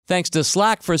Thanks to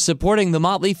Slack for supporting The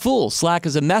Motley Fool. Slack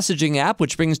is a messaging app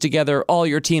which brings together all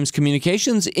your team's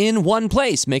communications in one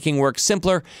place, making work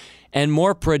simpler and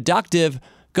more productive.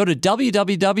 Go to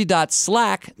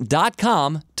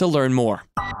www.slack.com to learn more.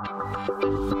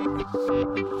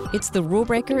 It's the Rule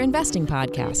Breaker Investing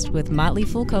Podcast with Motley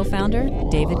Fool co-founder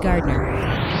David Gardner.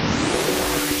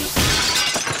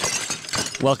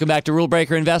 Welcome back to Rule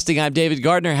Breaker Investing. I'm David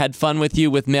Gardner. Had fun with you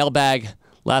with Mailbag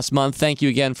last month. Thank you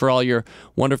again for all your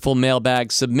wonderful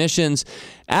mailbag submissions.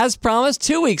 As promised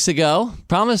 2 weeks ago,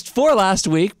 promised for last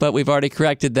week, but we've already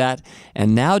corrected that,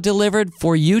 and now delivered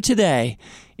for you today.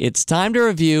 It's time to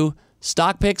review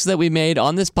stock picks that we made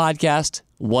on this podcast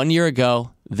 1 year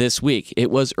ago this week. It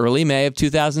was early May of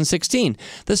 2016.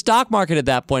 The stock market at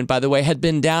that point, by the way, had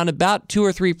been down about 2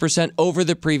 or 3% over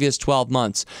the previous 12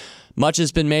 months. Much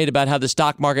has been made about how the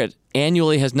stock market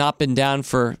annually has not been down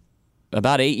for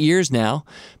about 8 years now.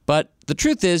 But the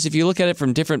truth is, if you look at it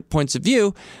from different points of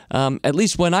view, at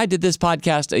least when I did this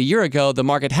podcast a year ago, the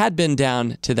market had been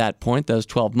down to that point, those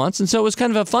 12 months. And so it was kind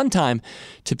of a fun time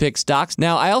to pick stocks.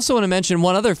 Now, I also want to mention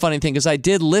one other funny thing, because I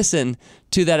did listen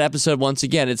to that episode once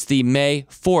again. It's the May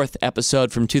 4th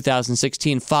episode from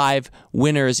 2016, 5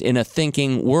 Winners in a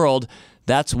Thinking World.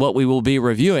 That's what we will be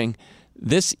reviewing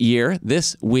this year,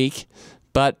 this week.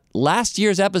 But last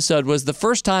year's episode was the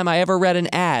first time I ever read an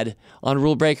ad on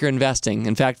Rule Breaker Investing.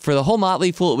 In fact, for the whole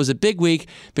Motley Fool, it was a big week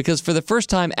because for the first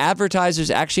time, advertisers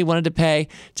actually wanted to pay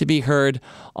to be heard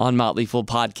on Motley Fool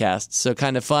podcasts. So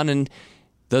kind of fun. And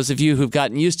those of you who've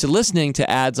gotten used to listening to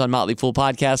ads on Motley Fool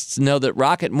podcasts know that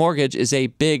Rocket Mortgage is a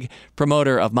big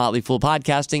promoter of Motley Fool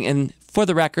podcasting. And for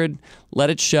the record, let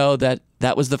it show that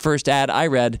that was the first ad I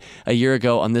read a year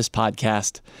ago on this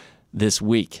podcast this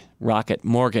week, Rocket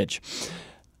Mortgage.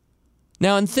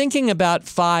 Now, in thinking about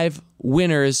 5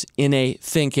 winners in a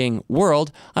thinking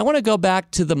world, I want to go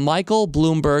back to the Michael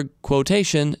Bloomberg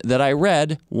quotation that I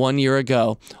read 1 year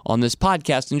ago on this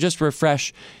podcast and just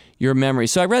refresh your memory.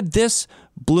 So I read this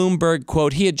Bloomberg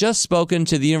quote. He had just spoken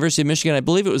to the University of Michigan. I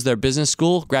believe it was their business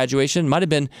school graduation. Might have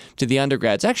been to the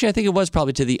undergrads. Actually, I think it was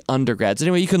probably to the undergrads.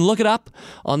 Anyway, you can look it up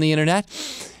on the internet.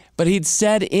 But he'd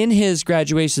said in his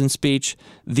graduation speech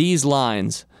these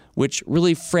lines, which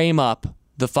really frame up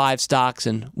the 5 stocks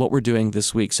and what we're doing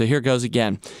this week. So here goes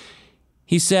again.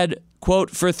 He said, quote,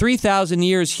 "For 3,000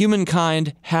 years,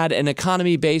 humankind had an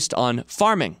economy based on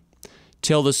farming.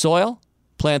 Till the soil,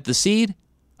 plant the seed,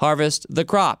 harvest the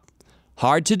crop.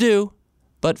 Hard to do,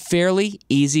 but fairly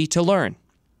easy to learn.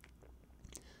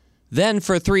 Then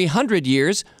for 300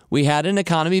 years, we had an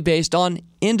economy based on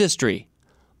industry.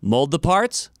 Mold the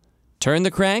parts, turn the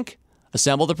crank,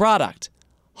 assemble the product.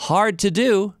 Hard to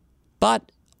do,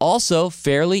 but also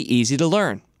fairly easy to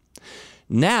learn.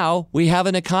 Now we have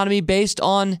an economy based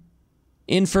on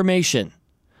information.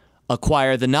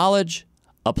 Acquire the knowledge,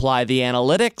 apply the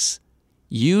analytics,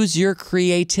 use your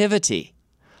creativity.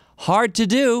 Hard to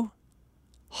do,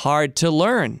 hard to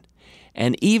learn.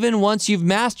 And even once you've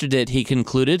mastered it," he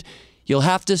concluded, "you'll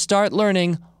have to start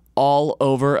learning all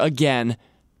over again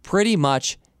pretty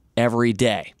much every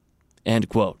day." End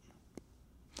quote.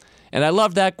 And I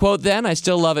loved that quote then. I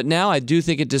still love it now. I do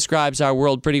think it describes our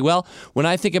world pretty well. When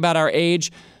I think about our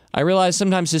age, I realize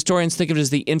sometimes historians think of it as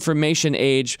the information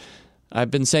age. I've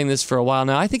been saying this for a while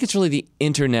now. I think it's really the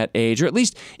internet age, or at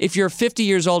least if you're 50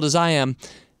 years old as I am,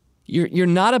 you're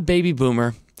not a baby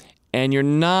boomer, and you're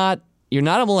not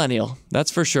a millennial. That's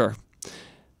for sure.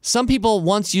 Some people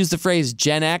once used the phrase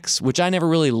Gen X, which I never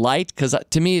really liked because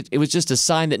to me it was just a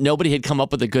sign that nobody had come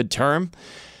up with a good term.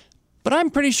 But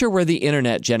I'm pretty sure we're the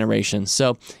internet generation.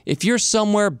 So if you're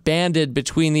somewhere banded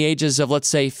between the ages of, let's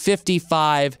say,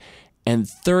 55 and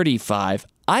 35,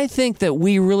 I think that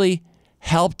we really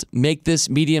helped make this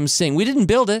medium sing. We didn't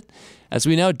build it. As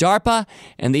we know, DARPA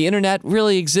and the internet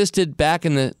really existed back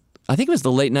in I think it was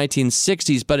the late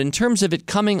 1960s. But in terms of it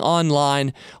coming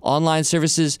online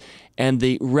services and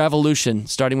the revolution,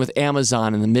 starting with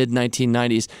Amazon in the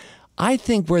mid-1990s, I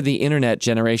think we're the internet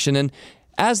generation. And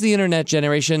as the internet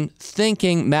generation,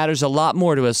 thinking matters a lot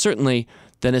more to us, certainly,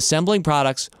 than assembling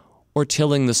products or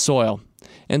tilling the soil.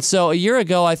 And so a year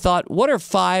ago, I thought, what are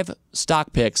 5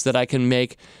 stock picks that I can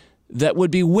make that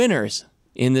would be winners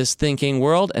in this thinking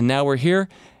world? And now we're here,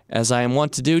 as I am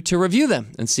wont to do, to review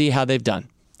them and see how they've done.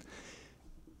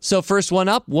 So first one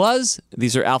up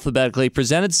these are alphabetically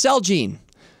presented, Celgene,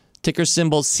 ticker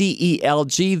symbol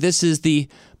CELG. This is the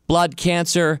blood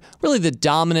cancer, really the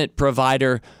dominant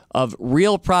provider of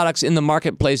real products in the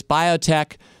marketplace,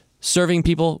 biotech, serving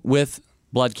people with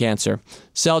blood cancer.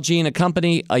 Celgene, a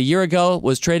company a year ago,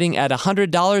 was trading at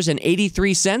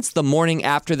 $100.83 the morning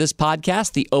after this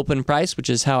podcast, the open price, which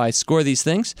is how I score these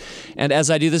things. And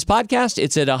as I do this podcast,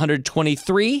 it's at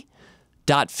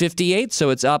 $123.58, so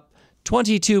it's up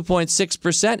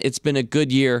 22.6%. It's been a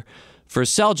good year for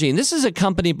Celgene. This is a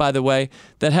company, by the way,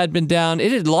 that had been down.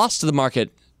 It had lost to the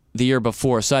market the year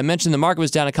before. So I mentioned the market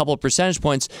was down a couple of percentage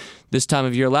points this time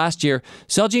of year last year.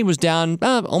 Celgene was down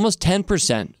almost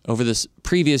 10% over this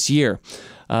previous year.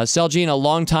 Celgene, a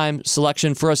longtime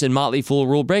selection for us in Motley Fool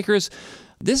Rule Breakers.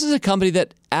 This is a company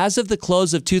that, as of the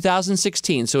close of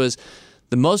 2016, so as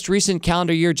the most recent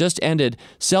calendar year just ended,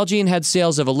 Celgene had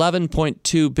sales of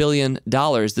 $11.2 billion.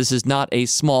 This is not a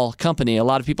small company. A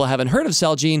lot of people haven't heard of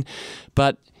Celgene,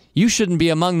 but you shouldn't be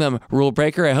among them, Rule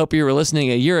Breaker. I hope you were listening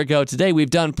a year ago today. We've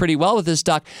done pretty well with this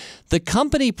stock. The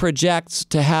company projects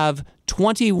to have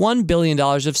 $21 billion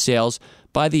of sales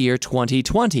by the year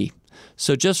 2020.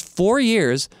 So just 4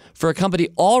 years for a company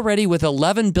already with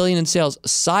 $11 billion in sales,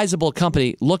 sizable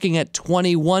company looking at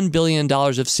 $21 billion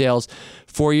of sales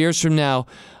 4 years from now.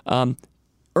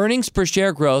 Earnings per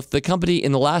share growth, the company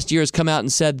in the last year has come out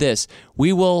and said this: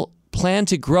 we will plan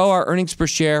to grow our earnings per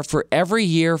share for every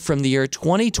year from the year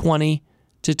 2020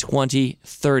 to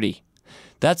 2030.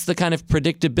 That's the kind of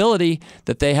predictability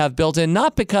that they have built in,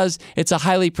 not because it's a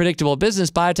highly predictable business,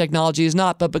 biotechnology is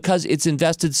not, but because it's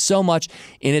invested so much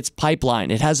in its pipeline.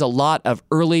 It has a lot of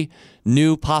early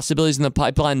new possibilities in the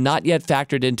pipeline, not yet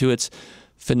factored into its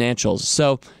financials.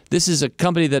 So this is a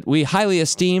company that we highly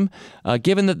esteem,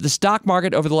 given that the stock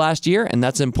market over the last year, and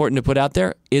that's important to put out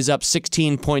there, is up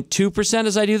 16.2%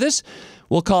 as I do this.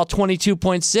 We'll call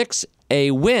 22.6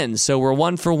 a win. So we're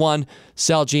 1 for 1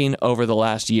 Celgene over the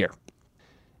last year.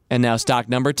 And now stock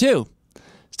number 2.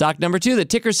 Stock number 2, the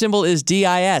ticker symbol is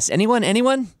DIS.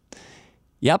 Anyone?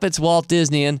 Yep, it's Walt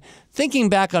Disney. And thinking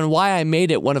back on why I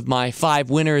made it one of my 5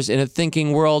 winners in a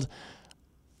thinking world,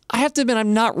 I have to admit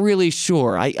I'm not really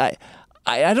sure. I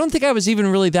don't think I was even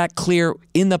really that clear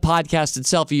in the podcast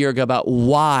itself a year ago about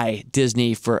why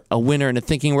Disney for a winner in a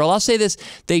thinking world. I'll say this: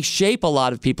 they shape a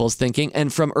lot of people's thinking,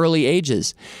 and from early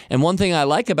ages. And one thing I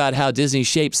like about how Disney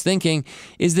shapes thinking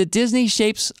is that Disney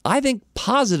shapes, I think,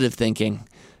 positive thinking.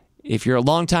 If you're a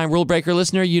longtime Rule Breaker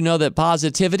listener, you know that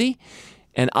positivity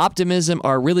and optimism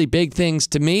are really big things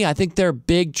to me. I think they're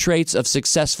big traits of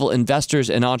successful investors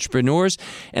and entrepreneurs,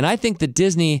 and I think that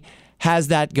Disney has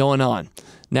that going on.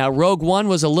 Now, Rogue One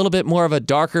was a little bit more of a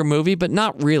darker movie, but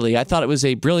not really. I thought it was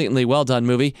a brilliantly well-done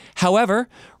movie. However,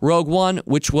 Rogue One,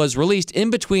 which was released in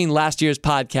between last year's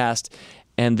podcast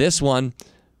and this one,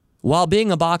 while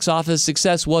being a box office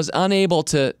success, was unable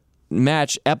to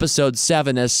match Episode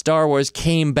 7 as Star Wars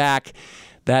came back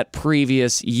that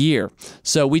previous year.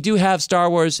 So we do have Star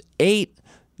Wars 8.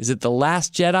 Is it The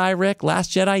Last Jedi, Rick?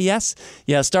 Last Jedi, yes?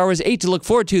 Yeah, Star Wars 8 to look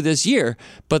forward to this year.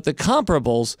 But the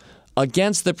comparables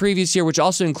against the previous year, which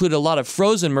also included a lot of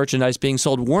Frozen merchandise being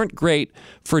sold, weren't great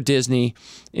for Disney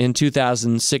in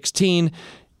 2016.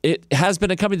 It has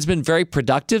been a company that's been very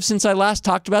productive since I last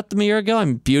talked about them a year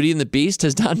ago. Beauty and the Beast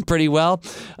has done pretty well.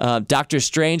 Doctor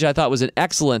Strange, I thought, was an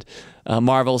excellent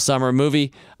Marvel summer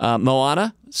movie.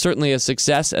 Moana, certainly a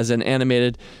success as an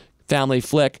animated family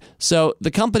flick. So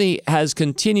the company has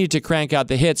continued to crank out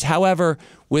the hits. However,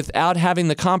 without having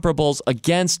the comparables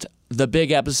against the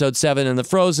big Episode 7 and the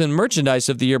Frozen merchandise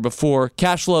of the year before,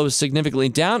 cash flow is significantly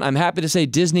down. I'm happy to say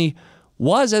Disney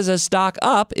was, as a stock,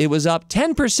 up. It was up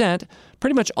 10%,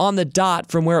 pretty much on the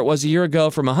dot from where it was a year ago,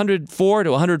 from 104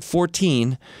 to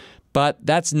 114. But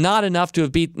that's not enough to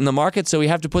have beaten the market, so we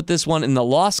have to put this one in the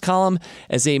loss column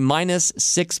as a minus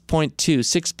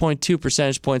 6.2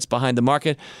 percentage points behind the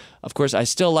market. Of course, I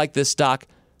still like this stock.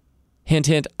 Hint,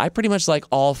 hint, I pretty much like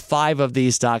all 5 of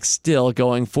these stocks still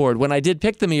going forward. When I did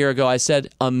pick them a year ago, I said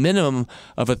a minimum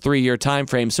of a 3-year time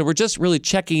frame. So we're just really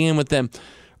checking in with them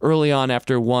early on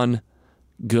after one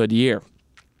good year.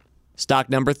 Stock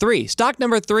number 3. Stock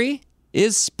number 3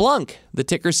 is Splunk, the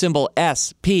ticker symbol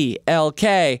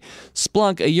SPLK.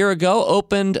 Splunk a year ago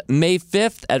opened May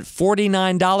 5th at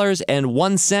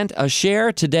 $49.01 a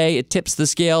share. Today it tips the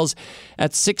scales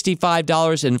at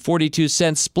 $65.42.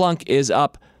 Splunk is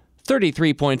up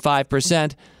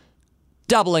 33.5%,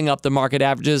 doubling up the market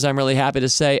averages, I'm really happy to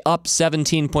say, up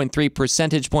 17.3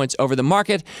 percentage points over the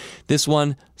market. This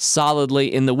one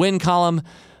solidly in the win column.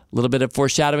 A little bit of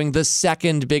foreshadowing, the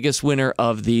second biggest winner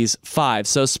of these 5.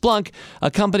 So Splunk,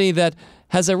 a company that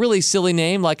has a really silly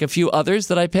name like a few others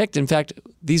that I picked. In fact,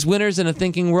 these winners in a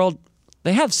thinking world,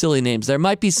 they have silly names. There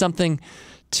might be something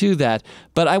to that.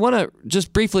 But I want to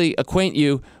just briefly acquaint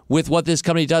you with what this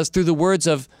company does through the words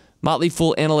of Motley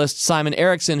Fool analyst Simon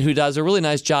Erickson, who does a really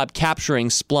nice job capturing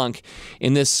Splunk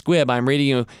in this squib I'm reading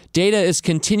you. Data is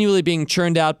continually being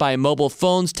churned out by mobile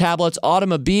phones, tablets,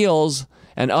 automobiles,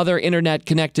 and other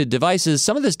internet-connected devices.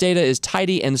 Some of this data is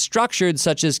tidy and structured,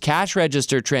 such as cash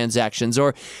register transactions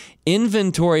or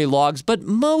inventory logs, but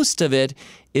most of it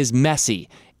is messy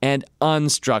and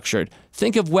unstructured.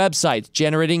 Think of websites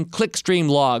generating clickstream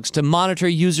logs to monitor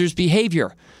users'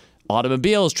 behavior,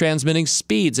 automobiles transmitting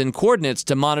speeds and coordinates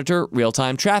to monitor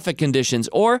real-time traffic conditions,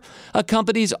 or a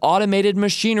company's automated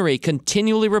machinery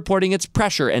continually reporting its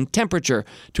pressure and temperature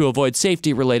to avoid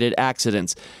safety-related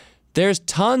accidents. There's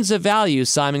tons of value,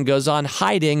 Simon goes on,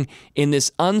 hiding in this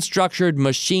unstructured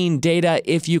machine data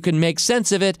if you can make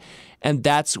sense of it, and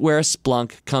that's where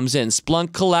Splunk comes in.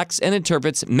 Splunk collects and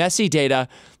interprets messy data,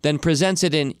 then presents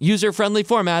it in user-friendly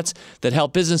formats that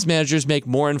help business managers make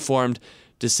more informed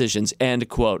decisions. End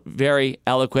quote. Very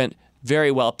eloquent, very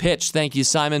well pitched. Thank you,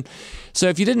 Simon. So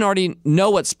if you didn't already know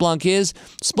what Splunk is,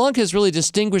 Splunk has really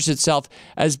distinguished itself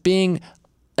as being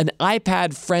an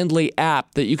iPad-friendly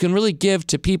app that you can really give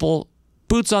to people,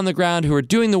 boots on the ground, who are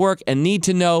doing the work and need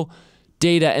to know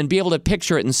data and be able to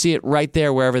picture it and see it right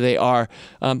there wherever they are.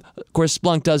 Of course,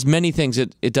 Splunk does many things.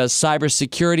 It does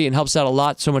cybersecurity and helps out a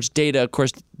lot. So much data, of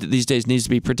course, these days needs to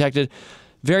be protected.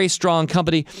 Very strong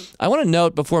company. I want to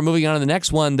note before moving on to the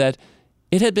next one that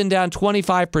it had been down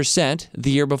 25%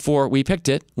 the year before we picked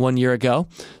it 1 year ago.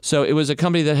 So it was a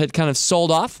company that had kind of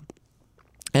sold off.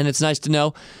 And it's nice to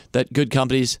know that good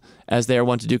companies, as they are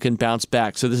wont to do, can bounce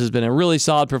back. So this has been a really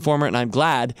solid performer, and I'm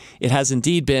glad it has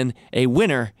indeed been a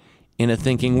winner in a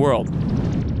thinking world.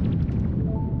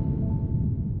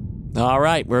 All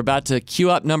right, we're about to queue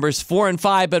up numbers 4 and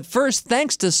 5, but first,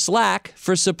 thanks to Slack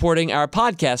for supporting our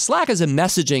podcast. Slack is a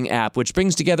messaging app which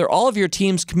brings together all of your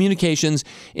team's communications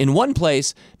in one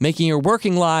place, making your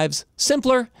working lives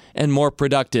simpler and more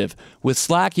productive. With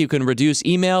Slack, you can reduce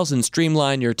emails and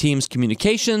streamline your team's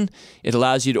communication. It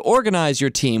allows you to organize your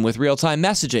team with real-time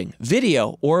messaging,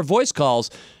 video or voice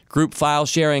calls, group file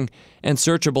sharing, and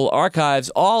searchable archives,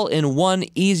 all in one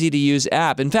easy-to-use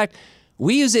app. In fact,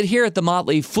 we use it here at The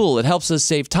Motley Fool. It helps us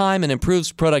save time and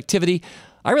improves productivity.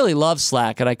 I really love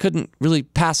Slack, and I couldn't really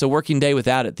pass a working day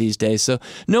without it these days. So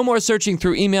no more searching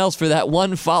through emails for that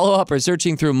one follow-up or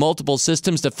searching through multiple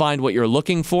systems to find what you're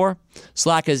looking for.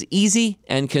 Slack is easy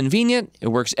and convenient. It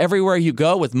works everywhere you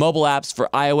go with mobile apps for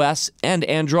iOS and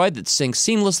Android that sync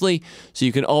seamlessly, so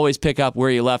you can always pick up where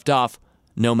you left off,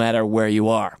 no matter where you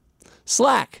are.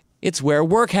 Slack, it's where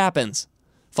work happens.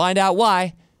 Find out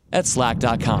why at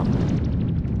slack.com.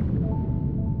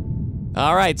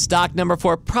 All right, stock number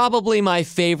 4, probably my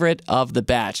favorite of the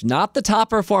batch. Not the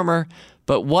top performer,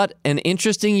 but what an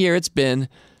interesting year it's been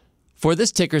for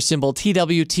this ticker symbol,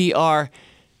 TWTR.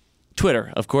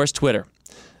 Twitter, of course, Twitter.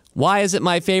 Why is it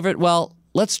my favorite? Well,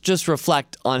 let's just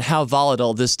reflect on how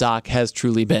volatile this stock has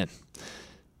truly been.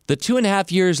 The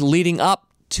 2.5 years leading up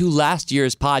to last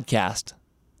year's podcast,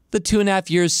 the 2.5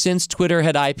 years since Twitter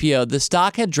had IPO'd, the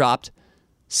stock had dropped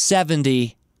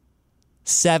 70%.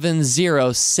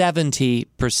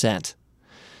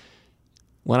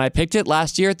 When I picked it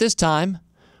last year at this time,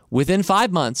 within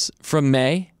 5 months, from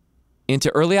May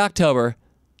into early October,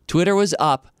 Twitter was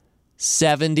up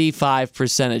 75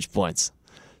 percentage points.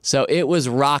 So it was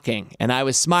rocking, and I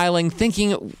was smiling,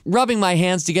 thinking, rubbing my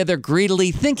hands together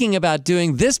greedily, thinking about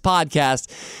doing this podcast,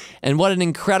 and what an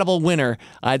incredible winner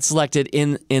I'd selected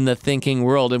in the thinking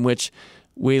world in which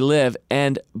we live.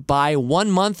 And by 1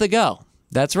 month ago,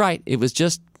 that's right, it was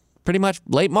just pretty much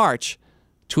late March,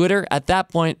 Twitter at that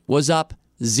point was up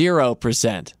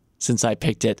 0% since I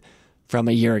picked it from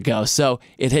a year ago. So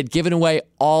it had given away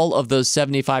all of those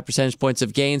 75 percentage points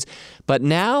of gains. But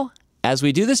now, as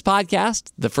we do this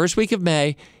podcast, the first week of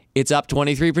May, it's up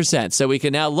 23%. So we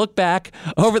can now look back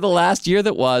over the last year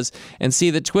that was and see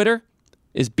that Twitter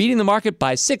is beating the market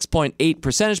by 6.8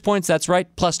 percentage points. That's right,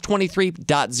 plus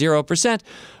 23.0%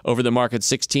 over the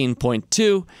market's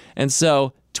 16.2. And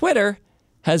so Twitter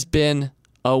has been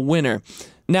a winner.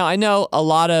 Now, I know a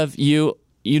lot of you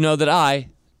know that I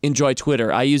enjoy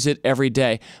Twitter. I use it every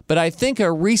day. But I think a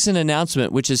recent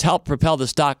announcement, which has helped propel the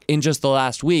stock in just the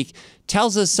last week,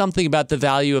 tells us something about the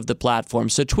value of the platform.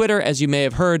 So Twitter, as you may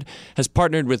have heard, has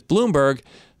partnered with Bloomberg.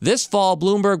 This fall,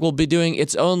 Bloomberg will be doing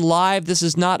its own live. This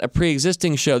is not a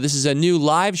pre-existing show. This is a new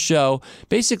live show,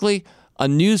 basically a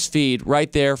news feed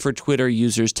right there for Twitter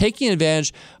users, taking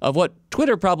advantage of what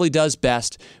Twitter probably does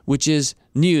best, which is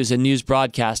news and news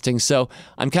broadcasting. So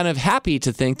I'm kind of happy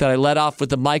to think that I led off with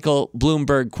the Michael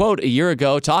Bloomberg quote a year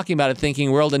ago talking about a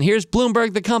thinking world. And here's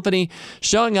Bloomberg, the company,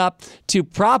 showing up to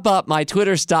prop up my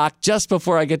Twitter stock just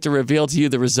before I get to reveal to you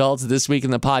the results this week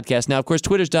in the podcast. Now, of course,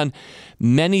 Twitter's done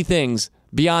many things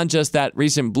beyond just that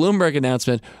recent Bloomberg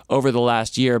announcement over the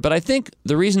last year. But I think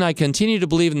the reason I continue to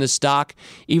believe in this stock,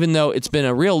 even though it's been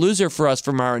a real loser for us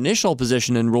from our initial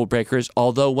position in Rule Breakers,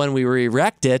 although when we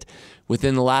re-erect it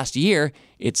within the last year,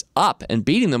 it's up and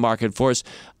beating the market for us,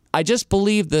 I just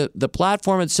believe the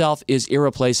platform itself is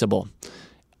irreplaceable.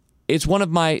 It's one of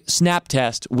my Snap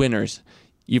Test winners.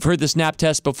 You've heard the Snap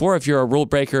Test before if you're a Rule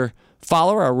Breaker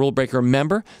follower or a Rule Breaker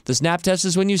member. The Snap Test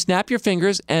is when you snap your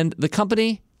fingers and the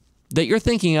company that you're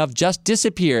thinking of just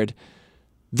disappeared,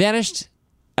 vanished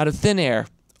out of thin air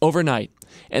overnight.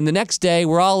 And the next day,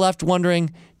 we're all left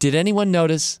wondering, did anyone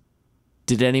notice?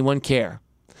 Did anyone care?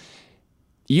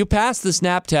 You pass the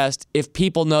Snap Test if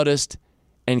people noticed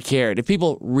and cared, if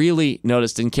people really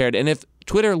noticed and cared. And if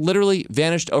Twitter literally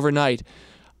vanished overnight,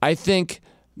 I think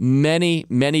many,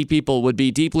 many people would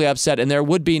be deeply upset and there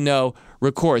would be no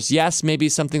recourse. Yes, maybe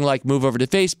something like move over to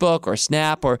Facebook or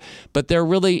Snap, but there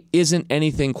really isn't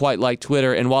anything quite like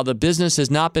Twitter. And while the business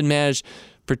has not been managed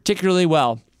particularly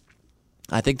well,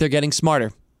 I think they're getting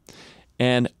smarter.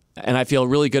 And I feel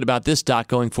really good about this stock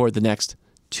going forward the next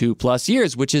 2+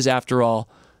 years, which is, after all,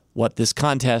 what this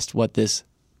contest, what this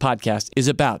podcast is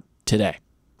about today.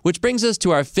 Which brings us to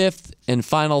our fifth and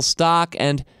final stock.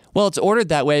 And well, it's ordered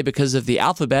that way because of the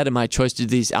alphabet and my choice to do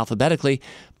these alphabetically,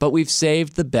 but we've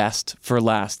saved the best for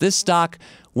last. This stock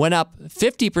went up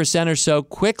 50% or so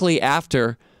quickly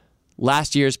after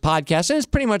last year's podcast, and it's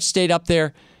pretty much stayed up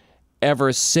there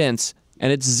ever since.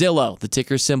 And it's Zillow. The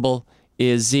ticker symbol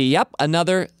is Z. Yep,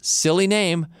 another silly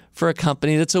name for a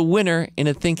company that's a winner in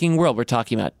a thinking world. We're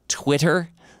talking about Twitter,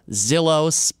 Zillow,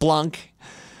 Splunk.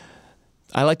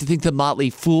 I like to think the Motley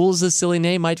Fool's a silly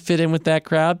name, might fit in with that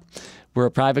crowd. We're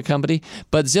a private company.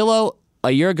 But Zillow,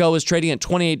 a year ago, was trading at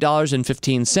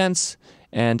 $28.15.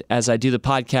 And as I do the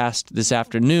podcast this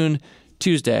afternoon,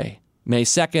 Tuesday, May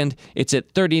 2nd, it's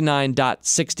at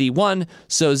 $39.61.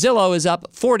 So Zillow is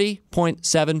up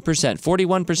 40.7%,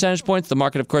 41 percentage points. The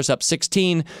market, of course, up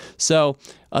 16. So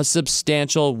a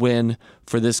substantial win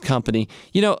for this company.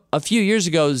 You know, a few years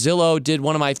ago, Zillow did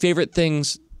one of my favorite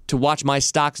things to watch my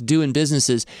stocks do in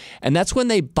businesses, and that's when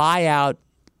they buy out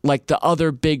like the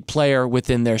other big player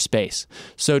within their space.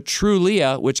 So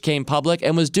Trulia, which came public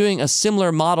and was doing a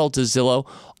similar model to Zillow,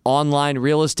 online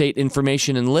real estate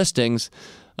information and listings,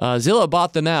 Zillow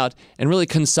bought them out and really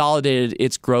consolidated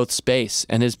its growth space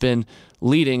and has been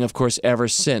leading, of course, ever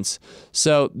since.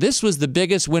 So this was the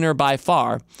biggest winner by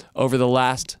far over the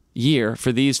last year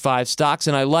for these 5 stocks,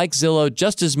 and I like Zillow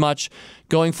just as much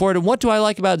going forward. And what do I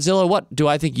like about Zillow? What do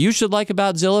I think you should like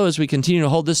about Zillow as we continue to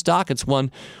hold this stock? It's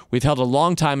one we've held a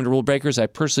long time in Rule Breakers. I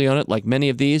personally own it, like many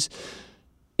of these.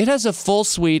 It has a full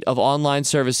suite of online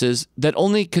services that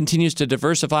only continues to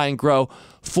diversify and grow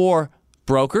for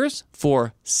brokers,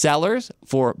 for sellers,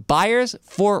 for buyers,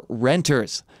 for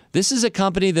renters. This is a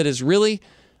company that is really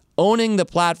owning the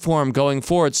platform going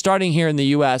forward, starting here in the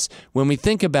U.S. when we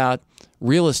think about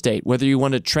real estate, whether you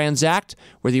want to transact,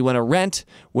 whether you want to rent,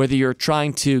 whether you're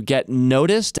trying to get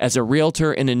noticed as a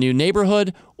realtor in a new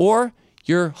neighborhood, or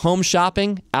you're home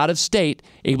shopping out of state,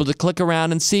 able to click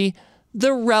around and see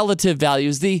the relative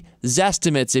values, the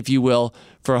zestimates, if you will,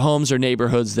 for homes or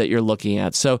neighborhoods that you're looking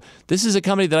at. So this is a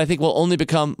company that I think will only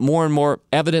become more and more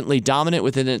evidently dominant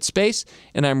within its space,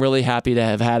 and I'm really happy to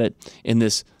have had it in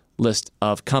this list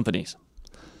of companies.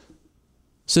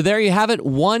 So there you have it.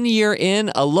 1 year in,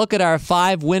 a look at our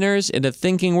 5 winners in a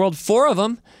thinking world. 4 of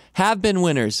them have been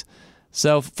winners.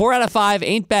 So 4 out of 5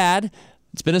 ain't bad.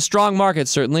 It's been a strong market,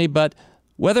 certainly, but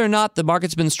whether or not the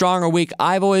market's been strong or weak,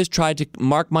 I've always tried to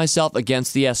mark myself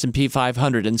against the S&P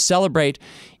 500 and celebrate,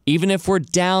 even if we're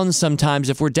down sometimes.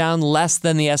 If we're down less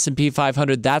than the S&P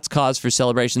 500, that's cause for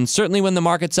celebration. Certainly when the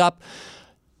market's up,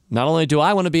 not only do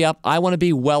I want to be up, I want to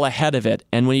be well ahead of it.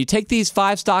 And when you take these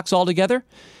 5 stocks all together,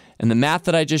 and the math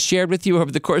that I just shared with you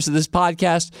over the course of this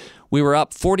podcast, we were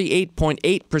up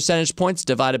 48.8 percentage points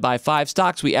divided by 5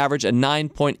 stocks. We average a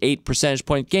 9.8 percentage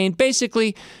point gain.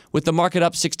 Basically, with the market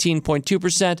up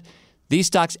 16.2%, these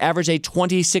stocks average a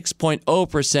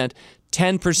 26.0%,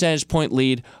 10 percentage point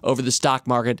lead over the stock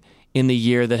market in the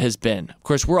year that has been. Of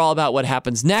course, we're all about what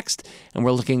happens next, and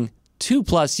we're looking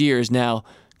 2+ years now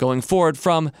going forward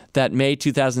from that May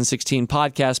 2016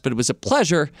 podcast, but it was a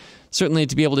pleasure certainly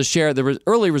to be able to share the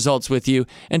early results with you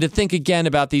and to think again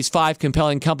about these 5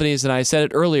 compelling companies. And I said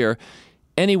it earlier,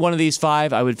 any one of these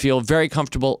 5, I would feel very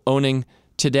comfortable owning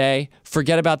today.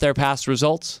 Forget about their past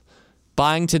results.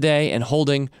 Buying today and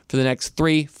holding for the next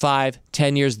 3, 5,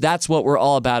 10 years. That's what we're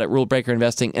all about at Rule Breaker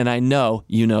Investing, and I know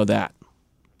you know that.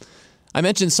 I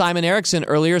mentioned Simon Erickson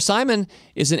earlier. Simon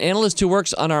is an analyst who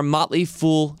works on our Motley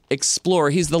Fool Explorer.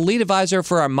 He's the lead advisor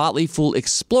for our Motley Fool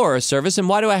Explorer service. And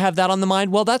why do I have that on the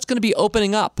mind? Well, that's going to be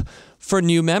opening up for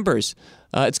new members.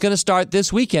 It's going to start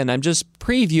this weekend. I'm just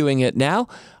previewing it now.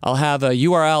 I'll have a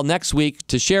URL next week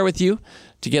to share with you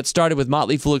to get started with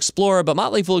Motley Fool Explorer. But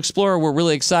Motley Fool Explorer we're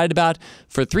really excited about.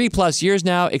 For 3+ years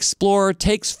now, Explorer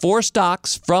takes 4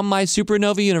 stocks from my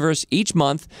Supernova universe each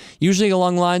month, usually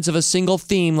along the lines of a single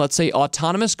theme, let's say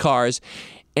autonomous cars,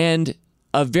 and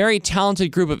a very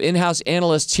talented group of in-house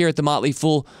analysts here at the Motley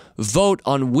Fool vote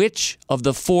on which of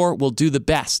the 4 will do the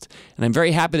best. And I'm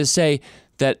very happy to say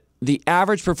that the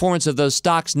average performance of those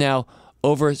stocks now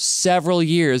over several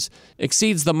years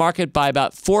exceeds the market by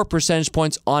about 4 percentage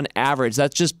points on average.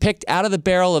 That's just picked out of the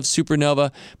barrel of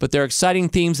Supernova, but they're exciting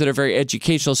themes that are very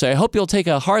educational. So I hope you'll take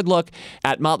a hard look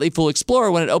at Motley Fool Explorer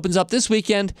when it opens up this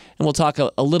weekend, and we'll talk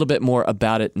a little bit more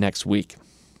about it next week.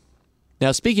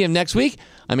 Now, speaking of next week,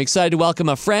 I'm excited to welcome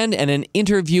a friend and an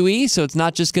interviewee, so it's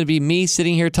not just going to be me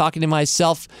sitting here talking to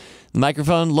myself, the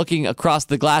microphone, looking across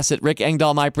the glass at Rick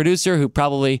Engdahl, my producer, who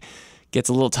probably gets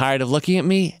a little tired of looking at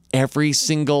me every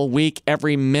single week,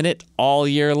 every minute, all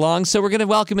year long. So we're going to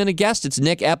welcome in a guest. It's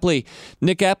Nick Epley.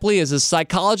 Nick Epley is a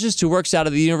psychologist who works out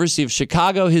of the University of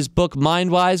Chicago. His book,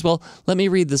 Mindwise, well, let me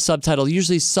read the subtitle.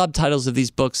 Usually subtitles of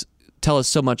these books tell us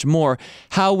so much more.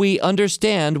 How we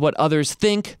understand what others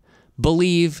think,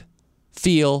 believe,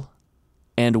 feel,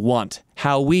 and want.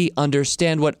 How we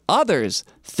understand what others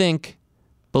think,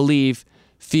 believe,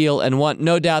 feel, and want.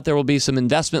 No doubt there will be some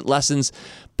investment lessons,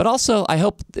 but also I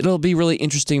hope it'll be really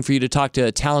interesting for you to talk to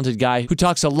a talented guy who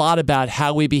talks a lot about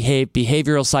how we behave,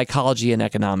 behavioral psychology and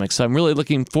economics. So I'm really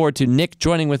looking forward to Nick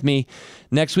joining with me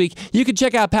next week. You can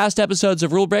check out past episodes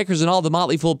of Rule Breakers and all the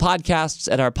Motley Fool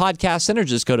podcasts at our podcast center.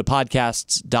 Just go to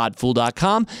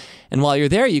podcasts.fool.com. And while you're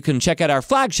there, you can check out our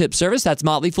flagship service. That's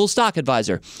Motley Fool Stock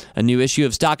Advisor. A new issue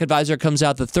of Stock Advisor comes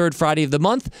out the 3rd Friday of the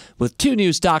month with 2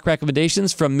 new stock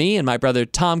recommendations from me and my brother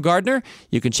Tom Gardner.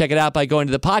 You can check it out by going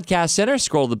to the podcast center,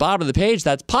 scroll to the bottom of the page.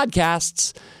 That's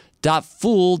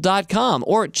podcasts.fool.com,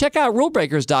 or check out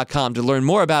rulebreakers.com to learn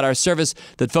more about our service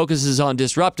that focuses on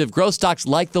disruptive growth stocks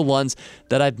like the ones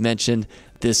that I've mentioned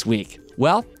this week.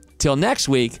 Well, till next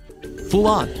week, Fool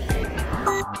on.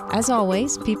 As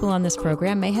always, people on this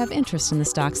program may have interest in the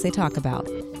stocks they talk about,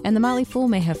 and the Motley Fool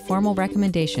may have formal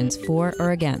recommendations for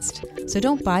or against. So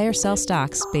don't buy or sell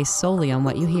stocks based solely on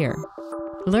what you hear.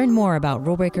 Learn more about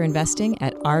Rule Breaker investing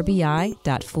at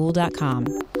rbi.fool.com.